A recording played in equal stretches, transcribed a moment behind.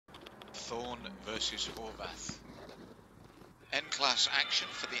Thorn versus Horvath. N-class action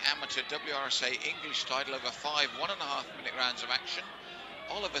for the amateur WRSA English title over 5 1.5 minute rounds of action.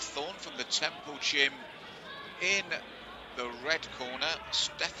 Oliver Thorn from the Temple Gym in the red corner.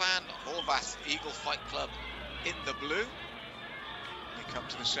 Stefan Horvath, Eagle Fight Club, in the blue. They come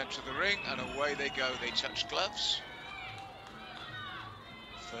to the centre of the ring and away they go. They touch gloves.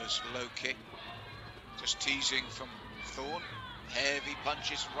 First low kick, just teasing from Thorn. Heavy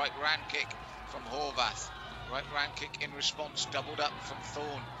punches, right round kick from Horvath. Right round kick in response, doubled up from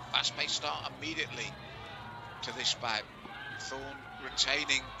Thorn. Fast-paced start immediately to this bout. Thorn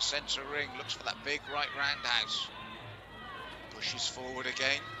retaining centre ring, looks for that big right roundhouse. Pushes forward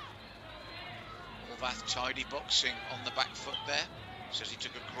again. Horvath tidy boxing on the back foot there. Says he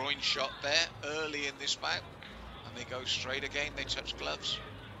took a groin shot there early in this bout. And they go straight again, they touch gloves.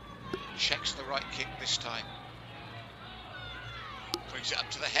 Checks the right kick this time. Brings it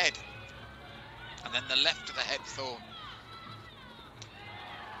up to the head. And then the left to the head, Thorn.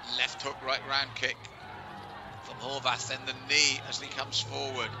 Left hook, right round kick from Horvath. Then the knee as he comes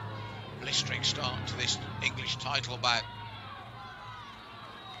forward. Blistering start to this English title bout.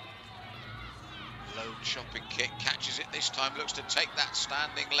 Low chopping kick, catches it this time. Looks to take that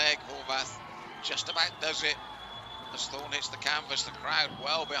standing leg, Horvath. Just about does it. As Thorn hits the canvas, the crowd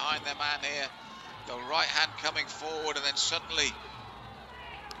well behind their man here. The right hand coming forward, and then suddenly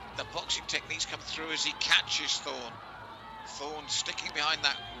the boxing techniques come through as he catches Thorn. Thorn sticking behind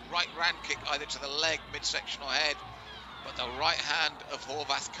that right round kick, either to the leg, midsection or head. But the right hand of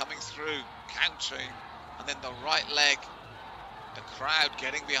Horvath coming through, countering, and then the right leg. The crowd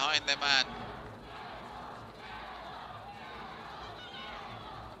getting behind their man.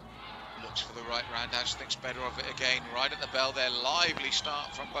 Looks for the right roundhouse, thinks better of it again. Right at the bell there, lively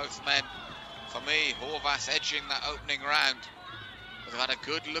start from both men. For me, Horvath edging that opening round. They've had a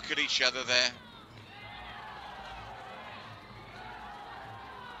good look at each other there.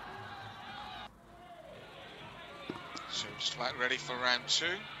 So just about ready for round two.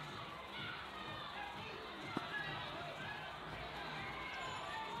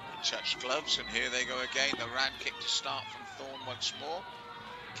 Touch gloves, and here they go again. The round kick to start from Thorn once more.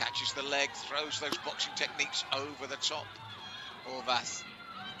 Catches the leg, throws those boxing techniques over the top. Horvath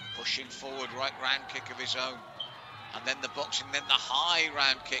pushing forward, right round kick of his own. And then the boxing, then the high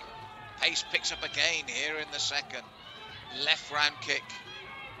round kick. Pace picks up again here in the second. Left round kick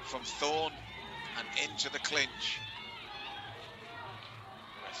from Thorn and into the clinch.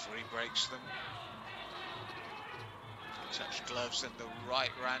 Referee breaks them. Touch gloves, and the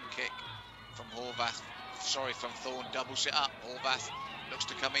right round kick from Horvath. Sorry, from Thorn, doubles it up. Horvath looks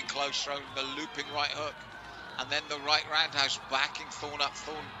to come in close, throwing the looping right hook. And then the right roundhouse, backing Thorn up.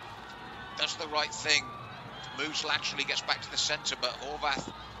 Thorn does the right thing. Moves laterally, gets back to the centre, but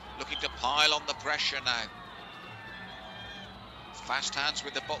Horvath looking to pile on the pressure now. Fast hands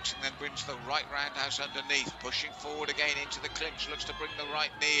with the boxing, then brings the right roundhouse underneath. Pushing forward again into the clinch, looks to bring the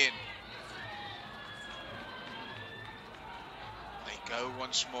right knee in. They go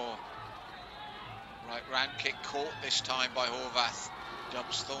once more. Right round kick caught this time by Horvath.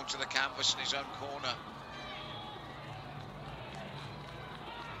 Dumps Thorn to the canvas in his own corner.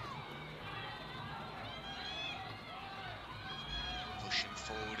 Pushing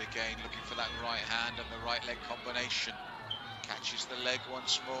forward again, looking for that right hand and the right leg combination. Catches the leg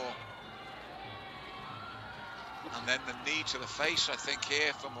once more. And then the knee to the face, I think,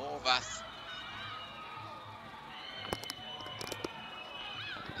 here from Horvath.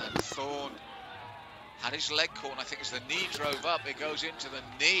 And Thorn had his leg caught, and I think as the knee drove up, it goes into the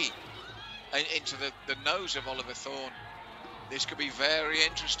knee, into the nose of Oliver Thorn. This could be very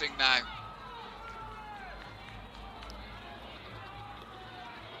interesting now.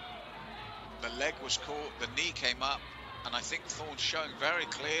 The leg was caught, the knee came up, and I think Thorn showing very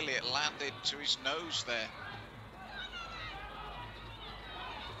clearly it landed to his nose there.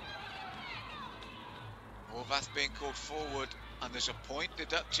 Horvath being called forward, and there's a point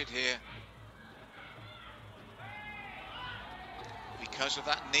deducted here. Because of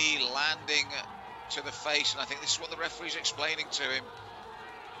that knee landing to the face, and I think this is what the referee's explaining to him.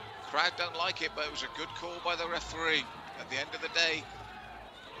 Crowd don't like it, but it was a good call by the referee. At the end of the day,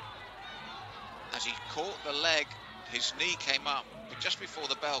 as he caught the leg, his knee came up, but just before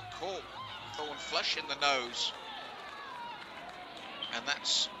the bell, caught Thorn flush in the nose. And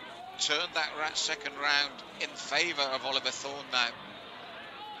that's turned that second round in favour of Oliver Thorn now,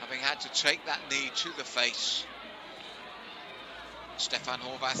 having had to take that knee to the face. Stefan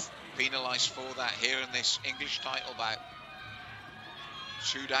Horvath penalised for that here in this English title bout.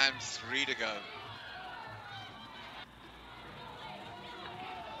 2 down, 3 to go.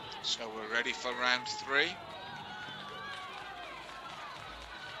 So we're ready for round 3.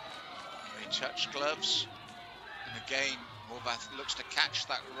 They touch gloves. And again, Horvath looks to catch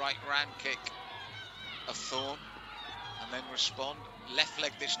that right round kick of Thorn and then respond. Left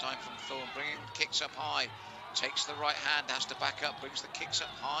leg this time from Thorn, bringing kicks up high. Takes the right hand, has to back up, brings the kicks up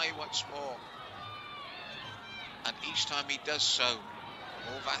high once more. And each time he does so,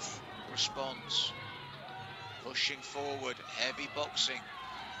 Horvath responds. Pushing forward, heavy boxing.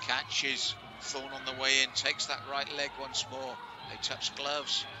 Catches Thorn on the way in, takes that right leg once more. They touch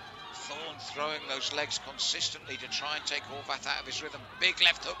gloves. Thorn throwing those legs consistently to try and take Horvath out of his rhythm. Big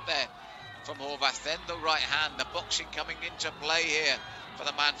left hook there from Horvath. Then the right hand, the boxing coming into play here for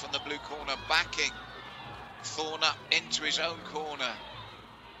the man from the blue corner, backing Thorn up into his own corner.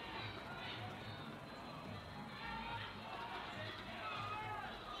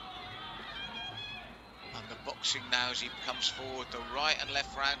 And the boxing now as he comes forward, the right and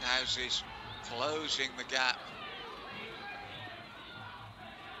left roundhouses closing the gap.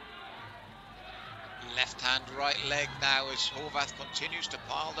 Left hand, right leg now as Horvath continues to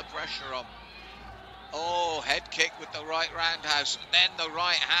pile the pressure on. Oh, head kick with the right roundhouse. And then the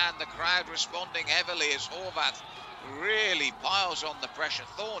right hand, the crowd responding heavily as Horvath really piles on the pressure.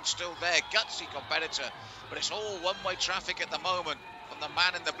 Thorn still there, gutsy competitor, but it's all one-way traffic at the moment from the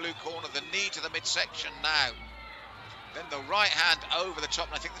man in the blue corner. The knee to the midsection now. Then the right hand over the top,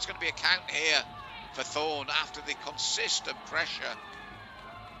 and I think there's going to be a count here for Thorn after the consistent pressure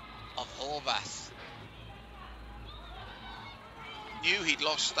of Horvath. Knew he'd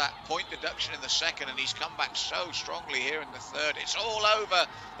lost that point deduction in the second, and he's come back so strongly here in the third. It's all over.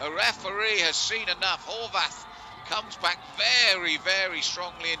 The referee has seen enough. Horvath comes back very, very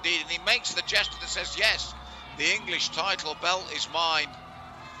strongly indeed, and he makes the gesture that says, yes, the English title belt is mine.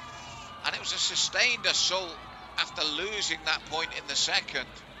 And it was a sustained assault after losing that point in the second.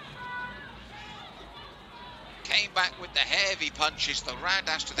 Came back with the heavy punches, the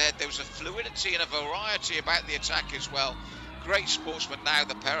roundhouse to the head. There was a fluidity and a variety about the attack as well. Great sportsmen now,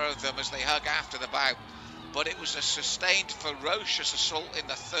 the pair of them, as they hug after the bout. But it was a sustained, ferocious assault in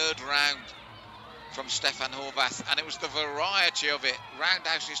the third round from Stefan Horvath. And it was the variety of it.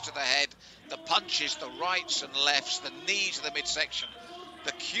 Roundhouses to the head, the punches, the rights and lefts, the knee to the midsection.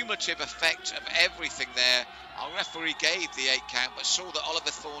 The cumulative effect of everything there. Our referee gave the 8 count, but saw that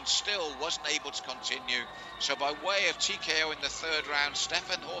Oliver Thorn still wasn't able to continue. So by way of TKO in the third round,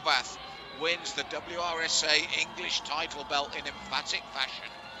 Stefan Horvath wins the WRSA English title belt in emphatic fashion.